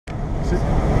That's it.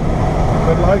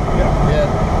 Red light, yeah. Yeah.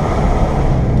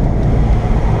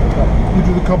 You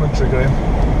do the commentary, Graham.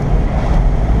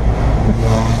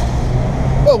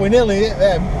 Well, we nearly hit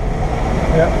them.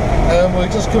 Yeah. We're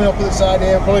just coming up at the side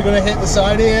here. Probably going to hit the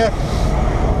side here.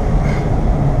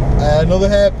 Another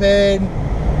hairpin.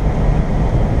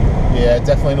 Yeah,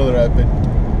 definitely another hairpin.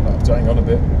 I'll have to hang on a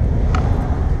bit.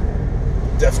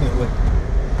 Definitely.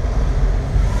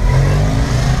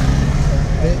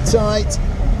 A bit tight.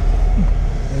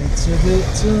 It's a bit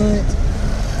tight.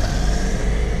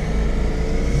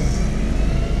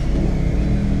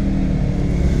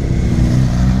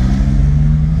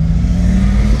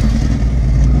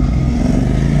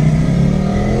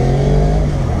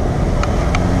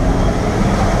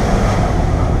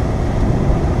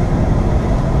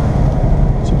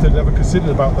 Something I never considered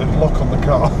about the lock on the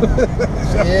car.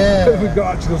 Yeah. If we've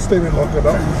got actual steering lock or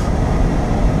not.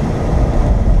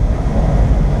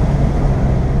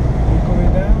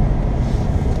 Coming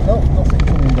down? No, nothing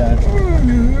coming down.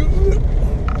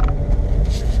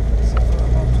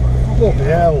 Bloody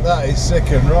hell. That is sick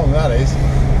and wrong, that is.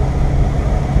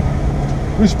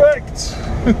 Respect!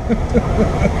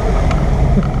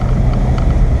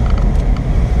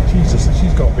 Jesus,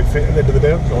 she's got to be fit at the end of the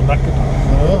day, or knackered.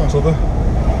 Oh. So the...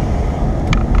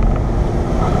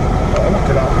 Oh, look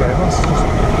at that, Graham. That's just...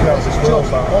 That's It's just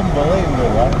just that.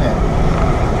 unbelievable, isn't it?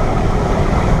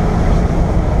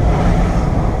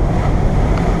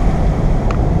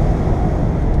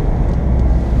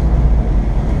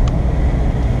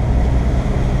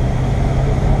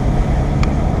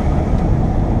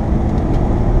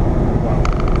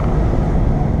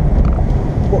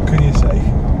 What can you say?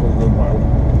 Other than wow.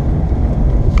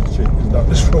 Shit, isn't that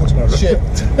this road's narrow? Shit.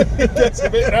 It gets a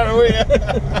bit narrow here.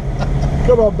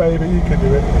 Come on, baby, you can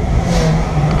do it.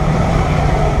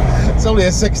 It's only a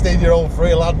 16-year-old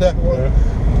Threelander. Yeah.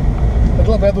 I'd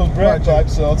love to have those brake Right,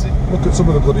 pipes sorted. Look at some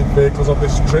of the bloody vehicles on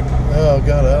this trip. Oh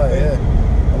god, yeah.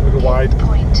 A little wide.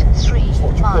 0.3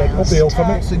 Up miles. the hill from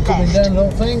it. Nothing coming left. down, I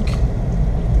don't think.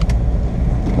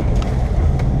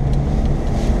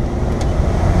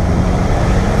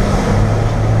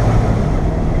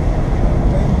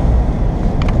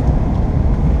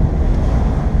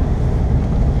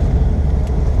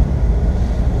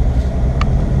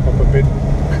 Up a pin.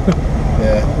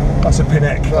 Yeah. That's a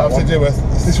pinneck. That'll have to do with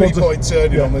This one's a- three-point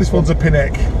turning Yeah, on this this one's a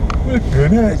pinneck. Pinneck.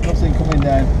 There's nothing coming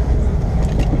down.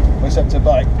 Except a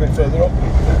bike a bit further up.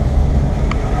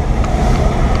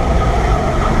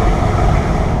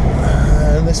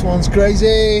 And this one's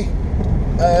crazy.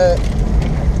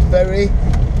 Very.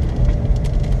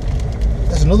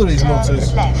 There's another of these motors.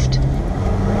 Turn left.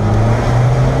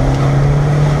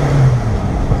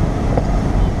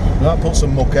 That puts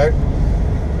some muck out.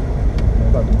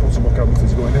 No, that didn't put some muck out,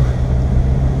 nothing's going in.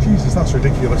 Jesus, that's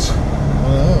ridiculous. I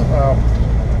know. Wow.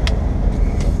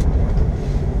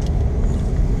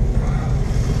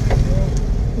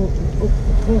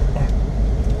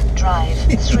 Drive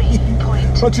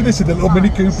 3.2. Imagine this in a little Mini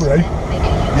Cooper, eh? Make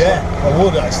a U-turn. Yeah, I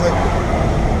would actually.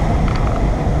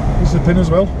 This is a pin as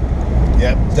well.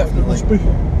 Yeah, It definitely. must be.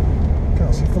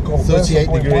 Can't see fuck all there, 38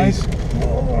 so point degrees.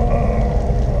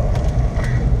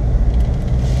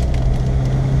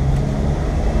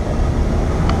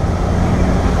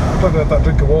 Glad I had that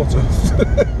drink of water.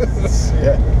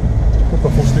 Yeah. Proper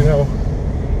fusty now.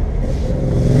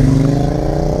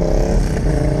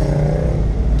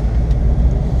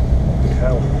 Bloody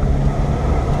hell.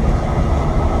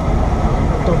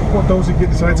 What does he get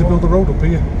decided to build a road up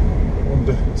here?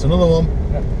 Wonder. It's another one.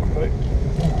 Yeah, got it.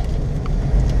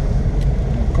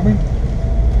 Coming.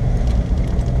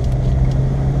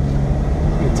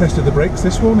 You tested the brakes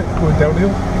this one, it's going downhill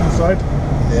inside.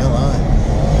 Yeah, right.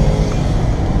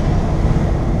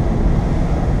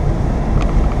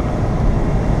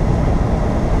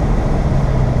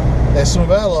 There's some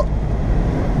of our lot.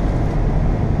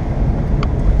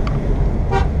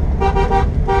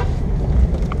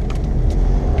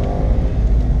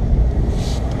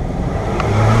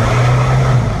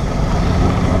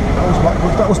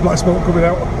 That was black smoke coming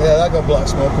out. Yeah, that got black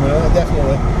smoke coming out,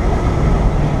 definitely.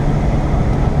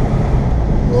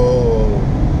 Oh.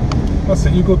 That's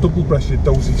it, you go double breast, you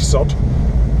dozy sod.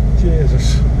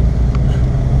 Jesus.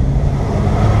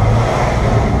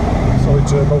 Sorry,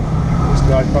 turbo. This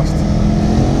guy passed.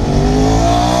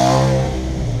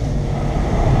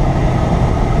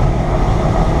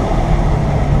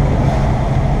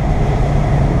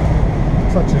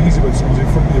 It's actually easy when someone's in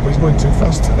front of you, but he's going too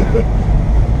fast.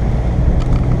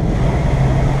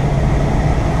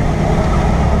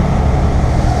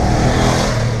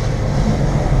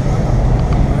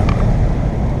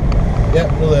 Yep,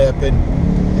 another hairpin.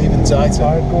 Even tighter.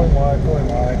 Wide, going wide, going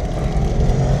wide.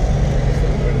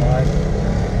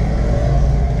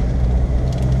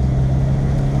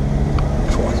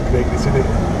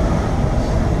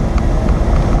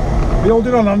 You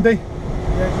holding on, Andy?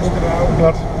 Yeah, just about. I'm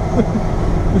glad.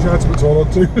 Wish I had something to hold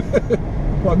on to.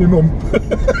 Like my mum.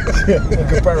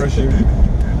 Like a parachute.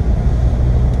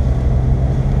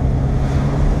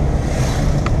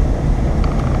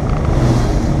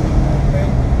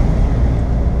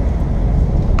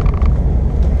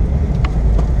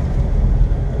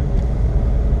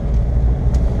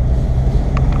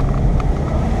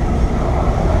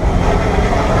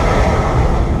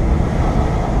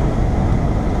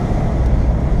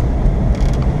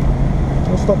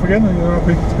 Stop again, and you're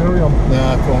happy to carry on?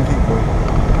 Nah, come on, keep going.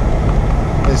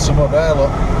 There's some up there,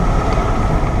 look.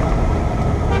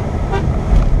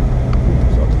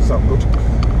 That doesn't sound good.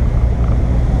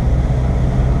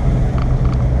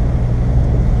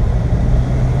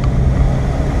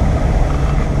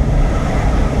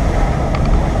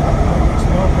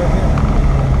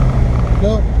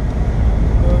 No.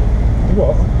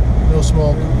 What? No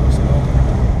smoke.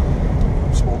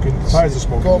 I'm smoking. Tyres are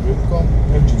smoking. Come, come.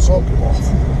 Engine's smoking off.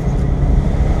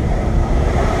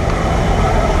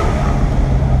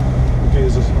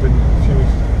 Gears has been a few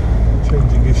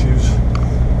changing issues. I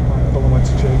don't know when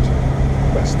to change.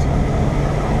 Best.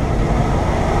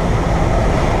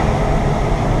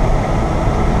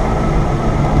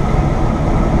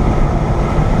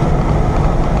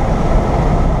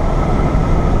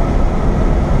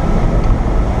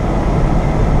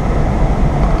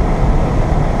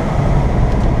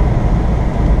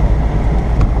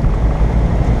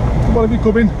 What have you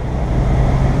come in?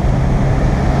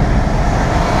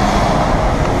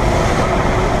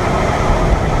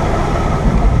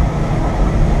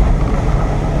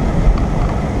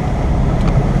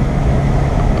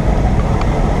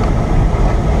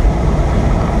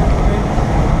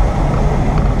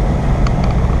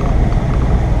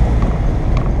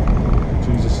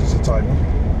 Jesus, it's a tight one.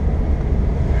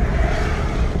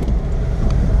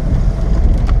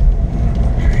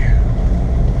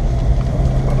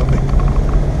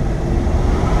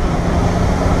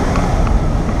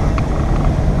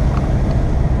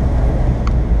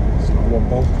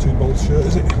 Two bolt shirt,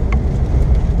 is it?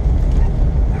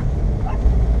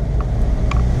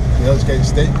 Yeah, it's getting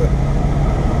steeper.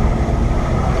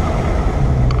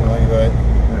 Right, right.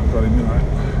 Yeah, I've got him in, right.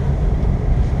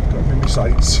 Got him in my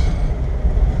sights.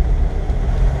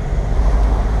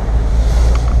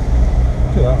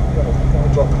 Look at that,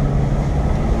 that'll drop.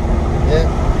 Yeah.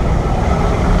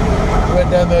 You went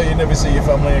down there, you never see your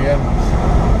family again.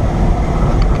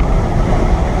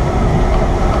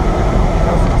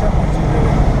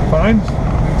 Fine,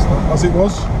 as it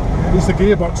was. It's the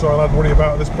gearbox I'll had worry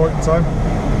about at this point in time.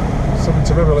 Something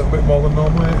to rev a little bit more than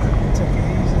normal. Take it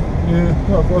easy. Yeah,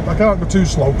 well, I can't go too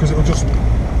slow because it'll just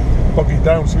bog it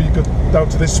down. So you go down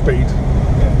to this speed,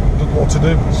 Yeah. don't know what to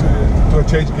do. So, do I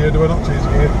change gear? Do I not change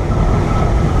gear?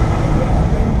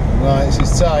 Right, this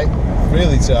is tight.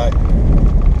 Really tight.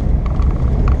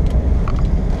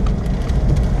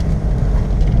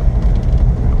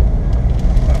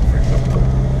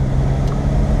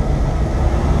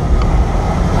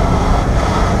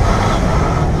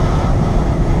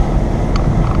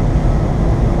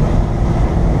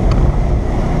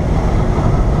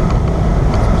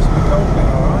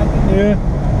 Yeah.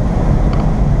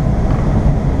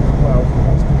 Wow,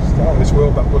 that's just out of this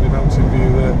world, that bloody mountain view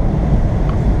there.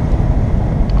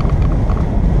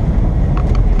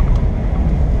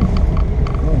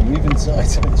 Oh, even tight.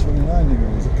 It's 29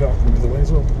 degrees. The car coming the other way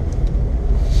as well.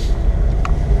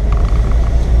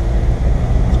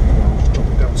 Just drop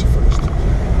it down to first.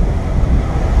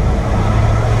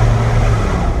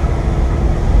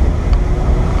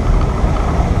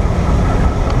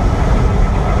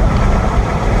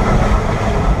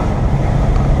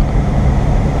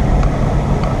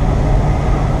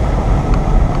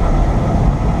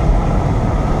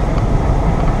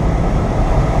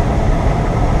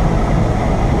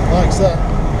 Likes that.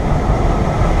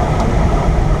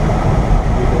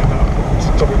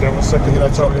 Just drop it down a second. You're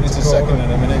going to drop it into second in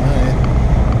a minute, aren't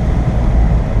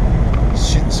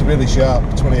you? It's really sharp,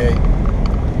 28.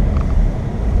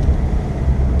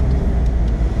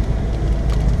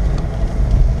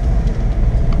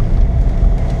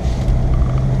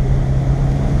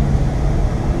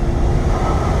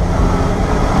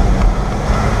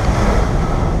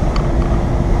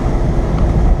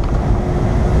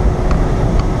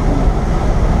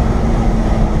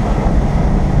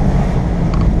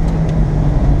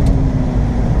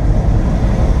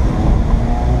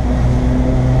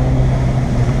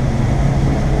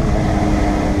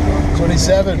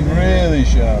 Really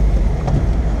sharp.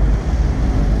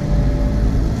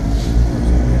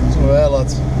 Some there,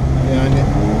 lads, behind you.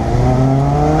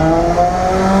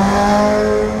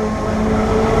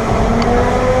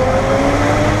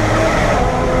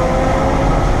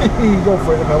 Go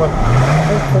for it, fella.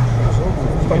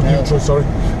 Thank you, Troy, sorry.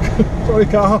 Sorry,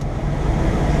 car.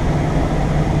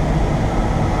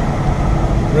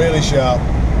 Really sharp. I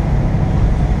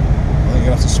think you're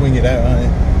gonna have to swing it out, aren't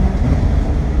you?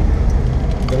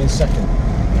 Go in second.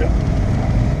 Yeah.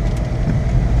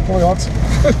 Why not?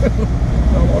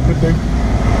 Not what I could do.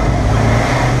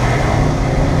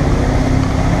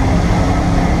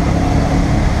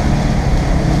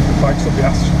 Bikes up the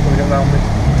ass when I get round me.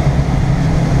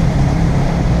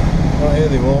 Right here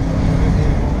they won't.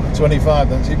 25,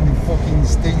 that's even fucking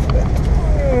steeper.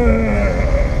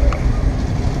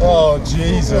 Oh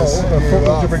Jesus! Oh, what the fuck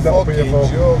would you bring that up here for?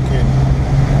 Joking.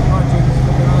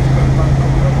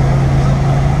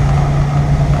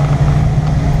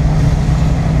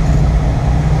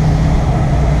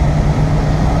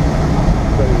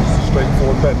 Very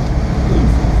straightforward bend.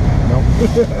 No.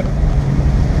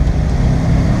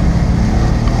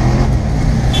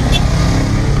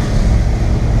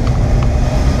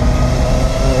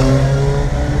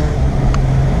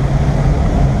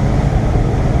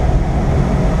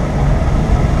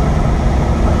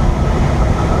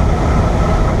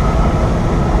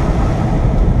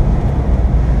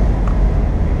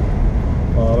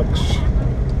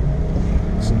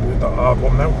 Hard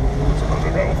one now. So I'm going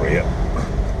to go over here.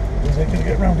 Is it going to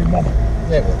get round in one?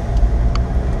 Yeah, it will.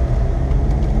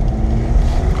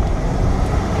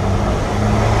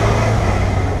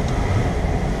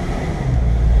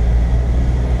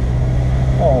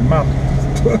 Oh man,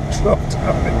 dropped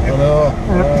down in I know.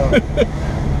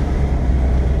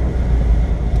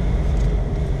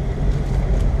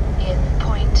 In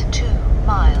 0.2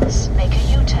 miles, make a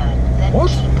U-turn, then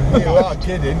What? keep You left. are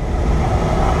kidding.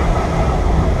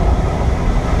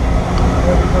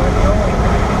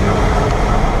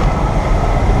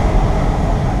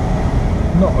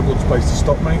 Not a good place to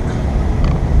stop, mate.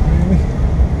 Really?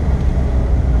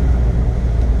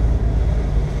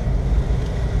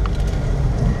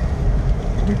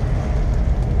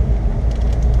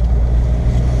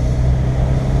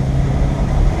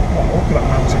 Oh, look at that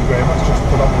mountain, Graham. That's just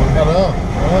phenomenal. I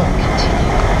know.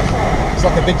 Continue It's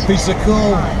like a big piece of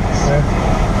coal. miles. Yeah.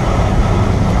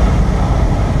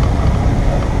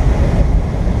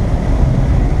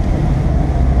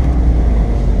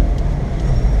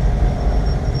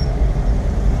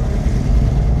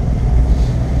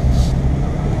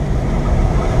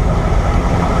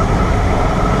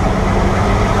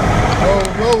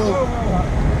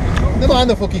 Never mind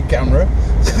the fucking camera.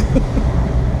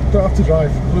 Don't have to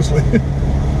drive, honestly.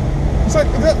 It's like,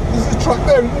 there's a track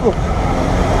there, isn't it? Look.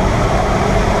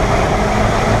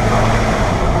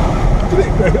 Did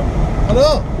it, Graham? I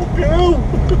know. Fucking hell!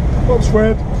 Not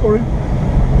sweared, sorry.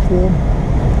 Form.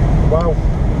 Wow.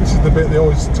 This is the bit they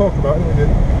always talk about, isn't it?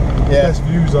 The Yeah. best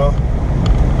views are. I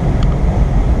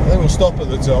think we'll stop at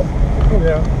the top. Oh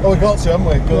yeah. Oh, we got to, haven't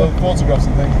we? Got the photographs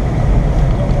and things.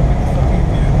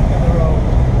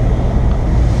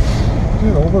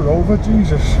 Over,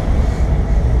 Jesus.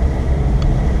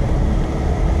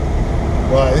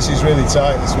 Right, this is really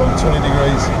tight, this one, 20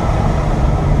 degrees.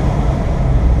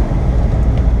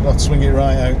 I'll have to swing it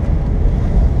right out.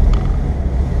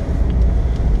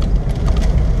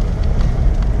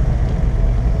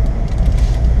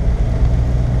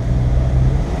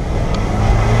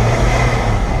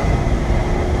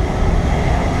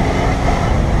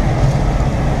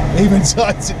 Even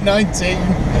tight at 19.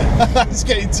 It's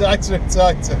getting tighter and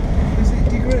tighter. Is it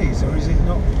degrees or is it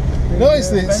not? No, it's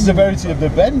the severity of the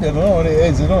bend. I don't know what it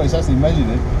is. I know it's actually measured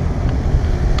it.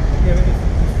 Yeah, but if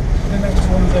the next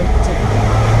one's 18.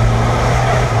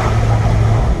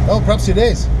 Oh, perhaps it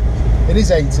is. It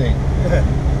is 18. Yeah.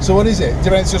 So what is it? Do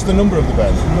you reckon it's just the number of the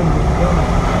bend?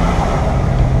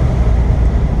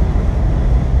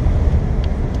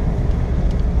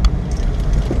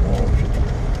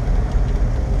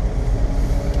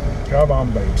 Come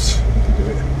on, babes. You can do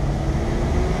it.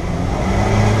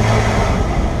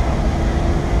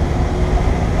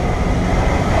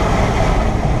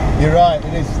 You're right,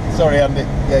 it is. Sorry, Andy.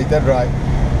 Yeah, you're dead right.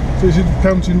 So is it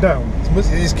counting down? It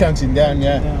is counting down,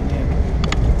 yeah. Down, yeah.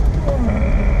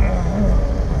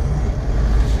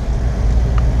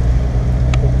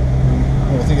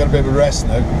 Well, I think I got a bit of a rest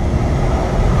now.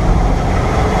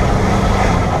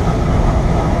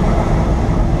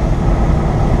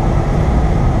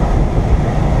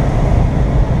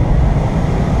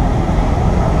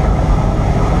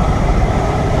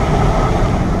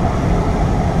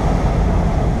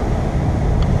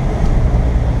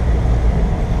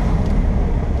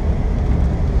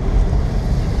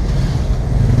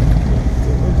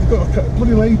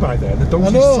 Bloody lay-by there. The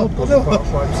donkey's know, sod goes I know. apart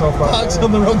right himself out Parked there.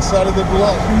 on the wrong side of the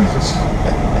block. Jesus.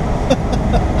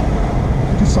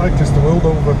 Decide cyclists the world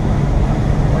over.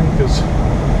 Wankers.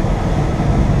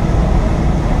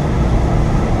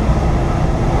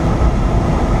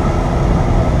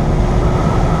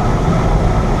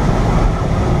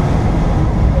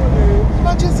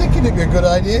 Imagine thinking it'd be a good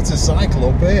idea to cycle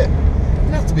up here.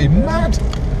 You'd have to be mad.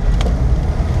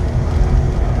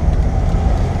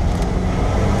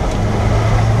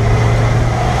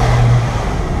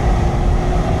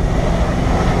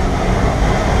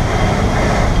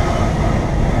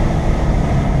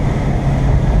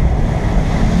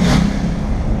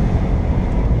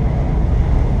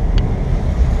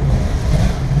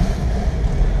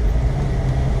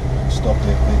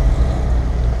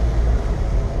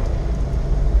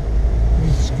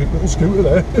 Little scooter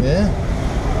there. Yeah.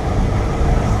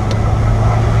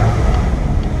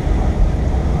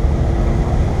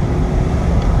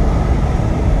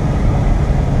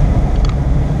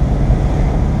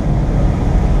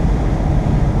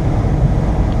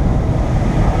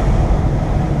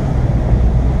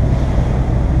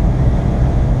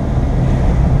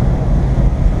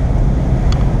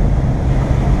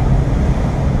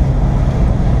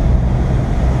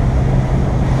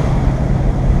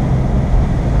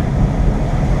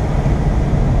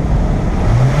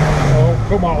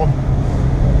 Come on.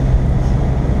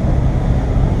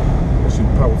 Lost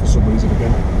power for some reason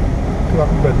again. Look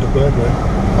at that bend up there, Graham.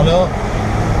 I know.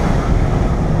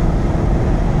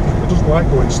 It doesn't like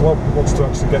going slow. It wants to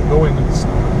actually get going and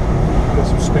get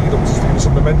some speed up to give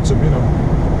some momentum, you know.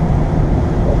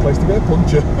 Not a place to get a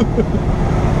puncture.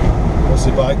 What's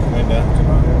the bike coming down? Come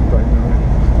on, yeah, right now.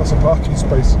 Yeah. That's a parking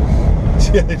space.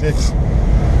 Yeah, it is.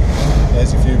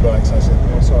 There's a few bikes, I said.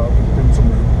 Yeah, so I've been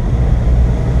some room.